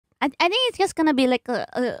I think it's just gonna be like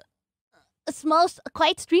a small, a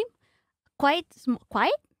quiet stream. Quiet?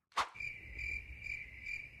 Quiet?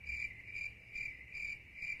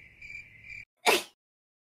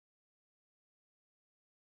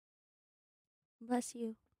 Bless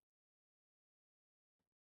you.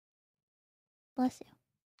 Bless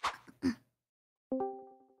you.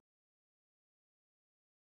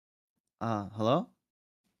 Hello?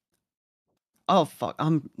 Oh, fuck.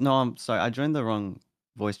 I'm sorry. I joined the wrong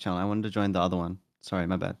voice channel. I wanted to join the other one. Sorry,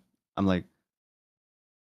 my bad. I'm like,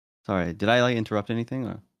 sorry. Did I like interrupt anything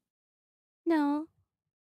or? No.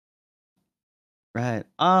 Right.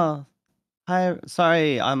 Hi.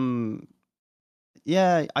 Sorry.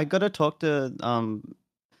 Yeah, I gotta talk to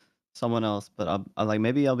someone else, but I like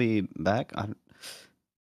maybe I'll be back.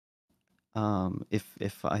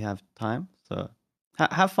 If I have time. So,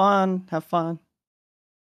 have fun. Have fun.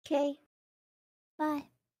 Okay. Bye.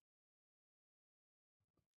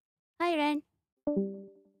 Hi, Ren.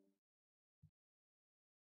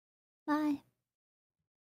 Bye.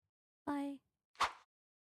 Bye.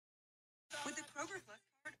 With the Kroger Plus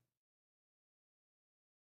card.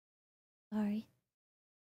 Sorry.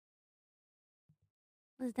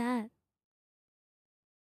 What's that?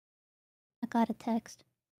 I got a text.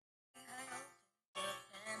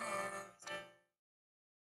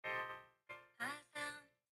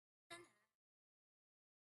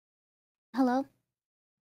 Hello?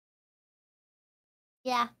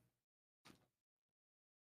 Yeah.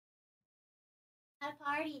 At a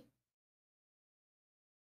party.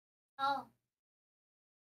 Oh.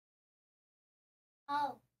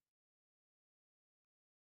 Oh.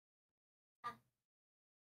 Ah.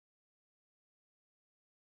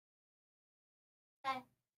 Okay.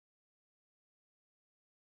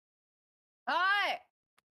 Hi!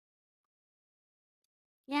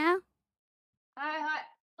 Yeah? Hi, hi.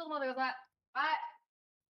 ちょっと待ってください。はい。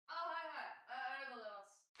あ、はいはい。ありがとうござい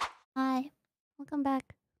ます。 Hi. Welcome back.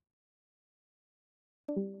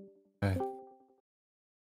 Hey.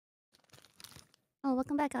 Oh,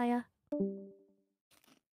 welcome back, Aya.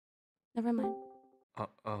 Never mind.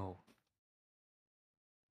 Oh.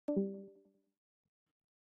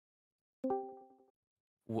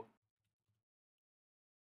 What?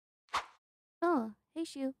 Oh, hey,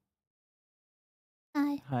 Shu.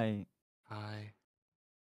 Hi. Hi. Hi.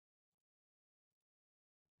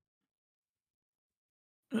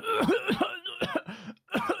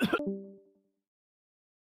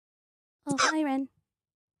 Oh, hi, Ren.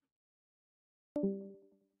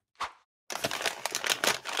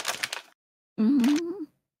 Mm-hmm.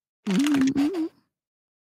 Mm-hmm.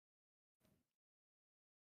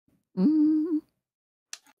 Mm-hmm.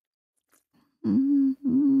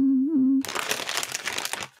 Mm-hmm.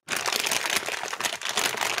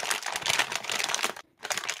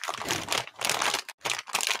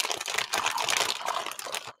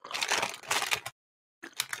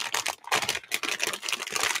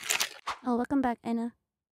 Oh, welcome back, Anna.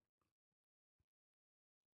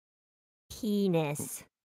 Penis.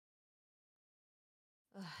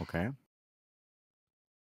 Okay.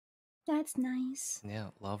 That's nice. Yeah,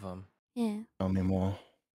 love him. Yeah. Tell me more.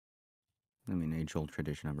 I mean, age-old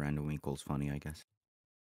tradition of random equals funny, I guess.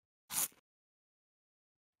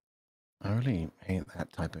 I really hate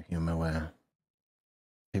that type of humor where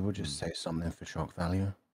people just say something for shock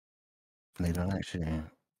value and they don't actually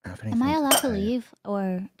have anything. Am I allowed to say. leave,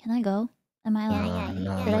 or can I go? Am I allowed?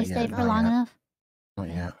 No, Did I not stay yet, for not long yet. enough? Not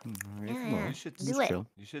yet. Yeah, You should do it. chill.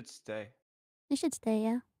 You should stay. You should stay,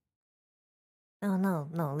 yeah. No,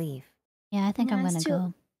 leave. Yeah, I think I'm No, gonna it's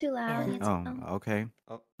go. too loud. Yeah. You have to go. Oh, okay.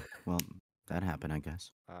 Oh, Well, that happened, I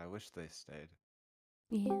guess. I wish they stayed.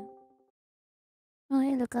 Yeah. Oh,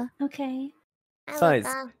 hey, Luca. Okay. Hi, Guys.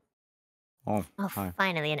 Luca. Oh, Oh, hi.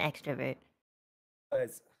 finally an extrovert.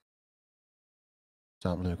 Guys. What's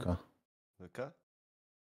up, Luca? Luca?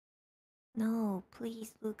 No,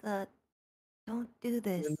 please, Luca. Don't do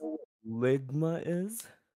this. You know what ligma is?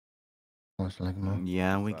 What's ligma?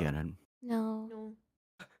 Yeah, we What's get that? it. No.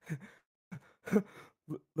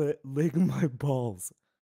 Lick my balls.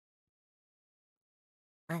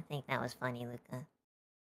 I think that was funny, Luca.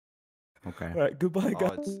 Okay. Alright, goodbye,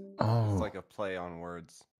 guys. Oh. It's like a play on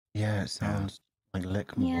words. Yeah, it sounds like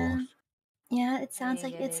lick my Yeah. balls. Yeah, it sounds I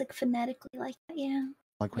like get it's it. like phonetically like that. Yeah.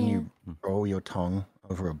 Like when you roll your tongue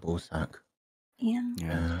over a ball sack. Yeah.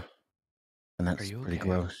 Yeah. And that's you pretty okay?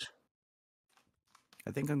 gross.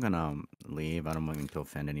 I think I'm gonna leave. I don't want to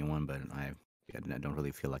offend anyone, but I don't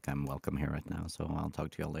really feel like I'm welcome here right now. So I'll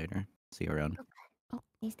talk to y'all later. See you around. At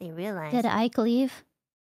least they realize. Did Ike leave?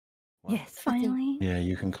 Yes, Finally. Yeah,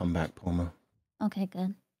 you can come back, Pomu. Okay,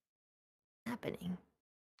 good. happening.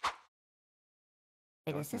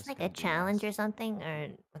 Wait, is this Darkness like can a be challenge nice. or something? Or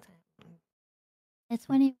what's that? It's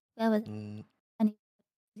when you go with N- any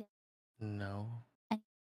no.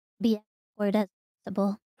 be or as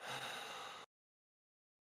possible.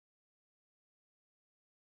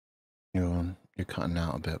 You're cutting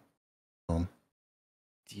out a bit.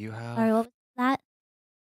 Do you have? Sorry, what was that?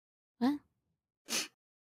 What?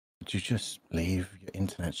 Did you just leave your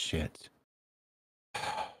internet shit? I'm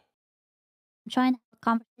trying to have a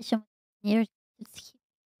conversation with you.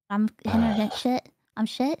 I'm internet shit. I'm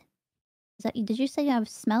shit. Is that? Did you say you have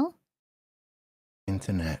smell?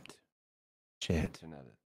 Internet shit. Internet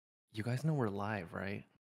it. You guys know we're live, right?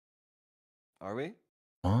 Are we?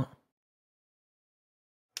 What?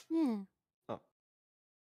 Yeah. Oh.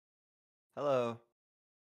 Hello.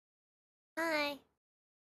 Hi.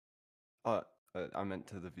 Oh, I meant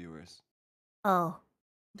to the viewers. Oh.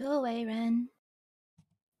 Go away, Ren.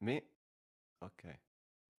 Me? Okay.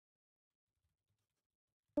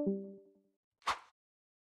 My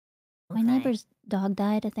Okay. neighbor's dog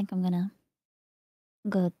died. I think I'm gonna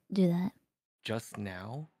go do that. Just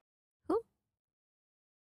now?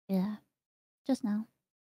 Yeah. Just now.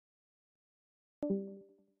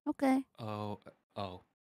 Okay. Oh.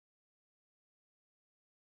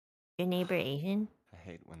 Your neighbor Asian? I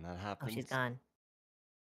hate when that Oh, happens. she's gone.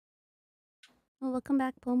 Well, welcome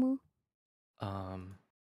back, Pomu.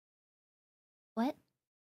 What?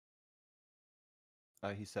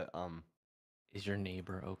 He said, Is your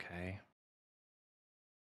neighbor okay?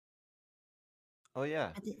 oh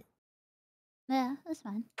yeah, Yeah, that's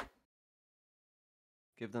fine.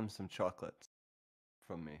 give them some chocolates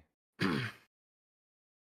from me. The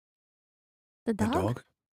The dog? dog?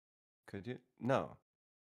 Could you? No.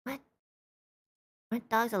 What? Aren't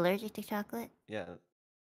dogs allergic to chocolate? Yeah,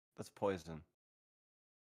 that's poison.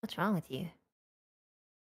 What's wrong with you?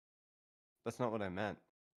 That's not what I meant.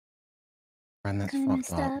 And that's Kind of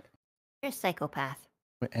fucked messed up. up. You're a psychopath.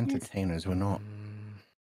 We're entertainers, we're not. Mm,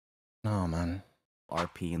 No, man.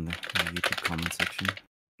 RP in the YouTube comment section.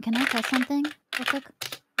 Can I test something real quick?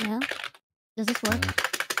 Yeah. Does this work?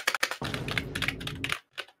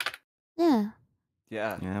 Yeah.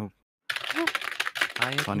 Yeah. Yeah,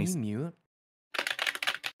 Aya, can Funny you s- mute?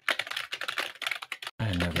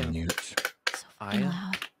 I never Yeah. mute. So fucking Aya,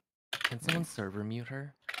 loud. can someone server mute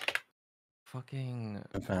her? Fucking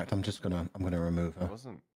In fact, I'm gonna remove It her.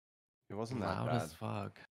 wasn't. It wasn't that loud bad. as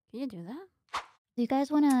fuck. Can you do that? Do you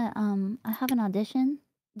guys wanna I have an audition.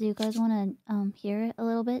 Do you guys wanna hear it a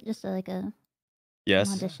little bit? Just like a I'm Yes.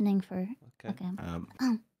 auditioning for Okay.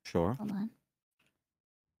 okay. Sure. Hold on.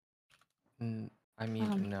 I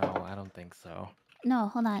mean, Um, no, I don't think so. No,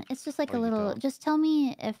 hold on. It's just like Oh, a you little don't? just tell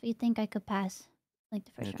me if you think I could pass like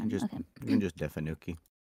the You first can round. just Okay. you can just definuki.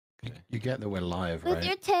 Okay. You get that we're live, With right?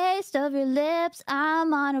 your taste of your lips,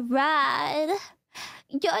 I'm on a ride.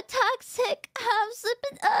 You're toxic, I'm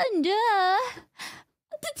slipping under.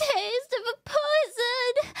 The taste of a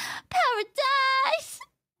poison paradise.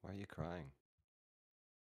 Why are you crying?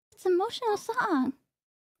 It's an emotional song.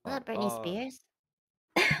 Was that Britney Oh. Spears?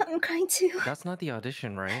 I'm crying too. That's not the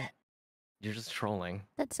audition, right? You're just trolling.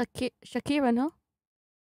 That's Shakira, no?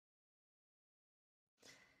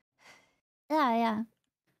 Yeah.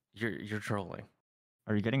 You're trolling.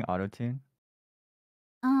 Are you getting auto-tune?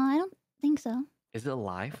 I don't think so. Is it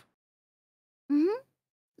live? Mm-hmm.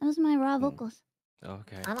 Those are my raw vocals.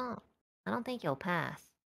 Okay. I don't think you'll pass.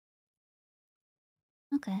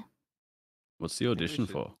 Okay. What's the I think we audition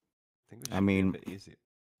should- for? I think we I should be a mean- bit easier.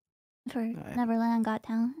 For I- Neverland Got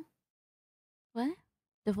Talent. What?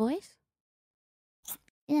 The voice?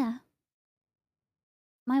 Yeah.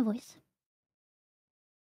 My voice.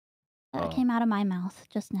 That Oh. came out of my mouth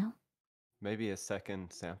just now. Maybe a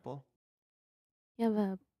second sample. You have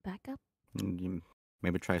a backup?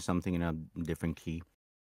 Maybe try something in a different key.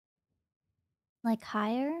 Like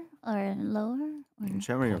higher or lower? Or...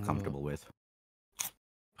 Whichever you're Pomu. comfortable with.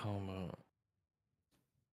 Pomu.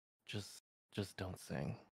 Just don't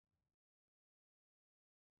sing.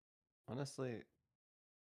 Honestly,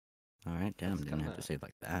 All right, damn, That's didn't have to kinda- say it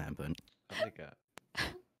like that, but I like it.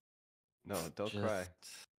 No, don't cry.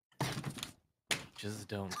 Just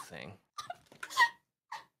don't sing.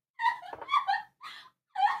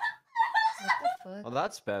 Well,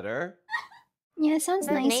 that's better. Yeah, it sounds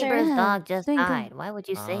The nicer. neighbor's Yeah, dog just thank you. died. Why would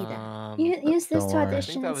you say that? Use this Don't to worry.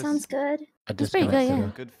 audition. that It was- sounds good. I It's pretty good, disconnected yeah.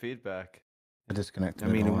 her. Good feedback. I disconnected I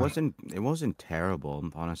her, mean, don't it worry. wasn't terrible,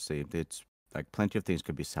 honestly. It's like plenty of things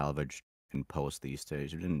could be salvaged in post these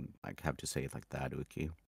days. You didn't like have to say it like that,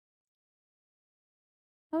 Uki.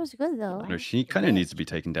 That was good though. No, she kind of needs to be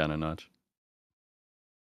taken down a notch.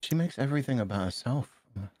 She makes everything about herself.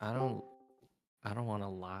 I don't want to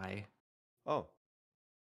lie. Oh,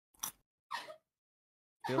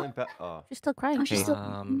 Feeling bad. Oh, She's still crying. She's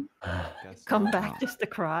still- guess Come not. back just to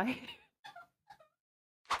cry.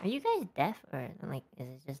 Are you guys deaf or like is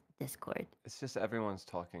it just Discord? It's just everyone's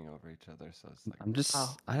talking over each other, so it's like. I'm just.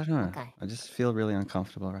 Oh, I don't know. okay. I just feel really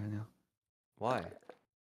uncomfortable right now. Why?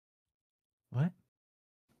 What?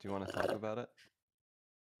 Do you want to talk about it?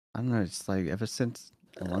 I don't know. It's like ever since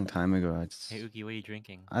a long time ago. I just. Hey, Oogie, what are you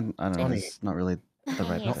drinking? I don't know. Sonny. It's not really the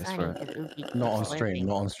right Yeah, place Sonny, for 'cause it. Oogie keeps Not on slurping. stream,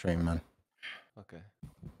 not on stream, man. Okay.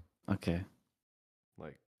 Okay.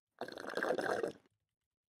 Like.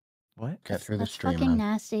 What? Get through the That's stream, fucking man.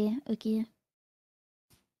 nasty, Uki.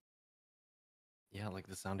 Yeah, like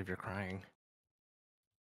the sound of your crying.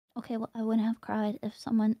 Okay, well, I wouldn't have cried if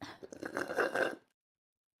someone.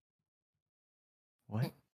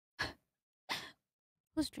 What?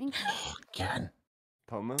 Who's drinking? Again.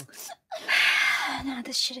 Pomu? Nah,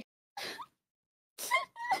 this shit.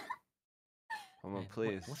 Pomu, Hey,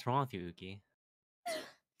 please. What's wrong with you, Oogie?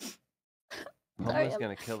 Sorry, Pomu's I'm-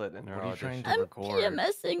 gonna kill it in her What are you trying audition. to I'm record?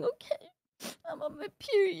 PMSing, okay? I'm on my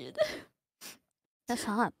period. That's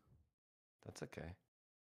hot. That's okay.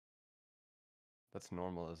 That's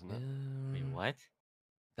normal, isn't it? Wait, what?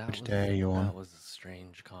 That Which day are you on? That was a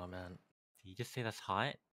strange comment. Did you just say that's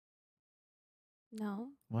hot? No.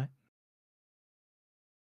 What?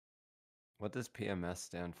 What does PMS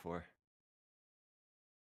stand for?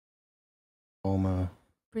 Pomu.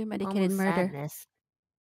 Premedicated Almost murder. sadness.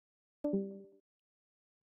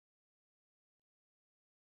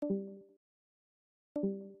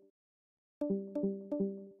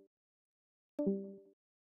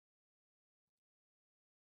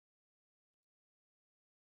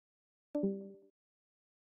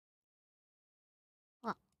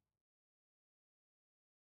 What?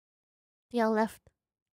 Y'all left.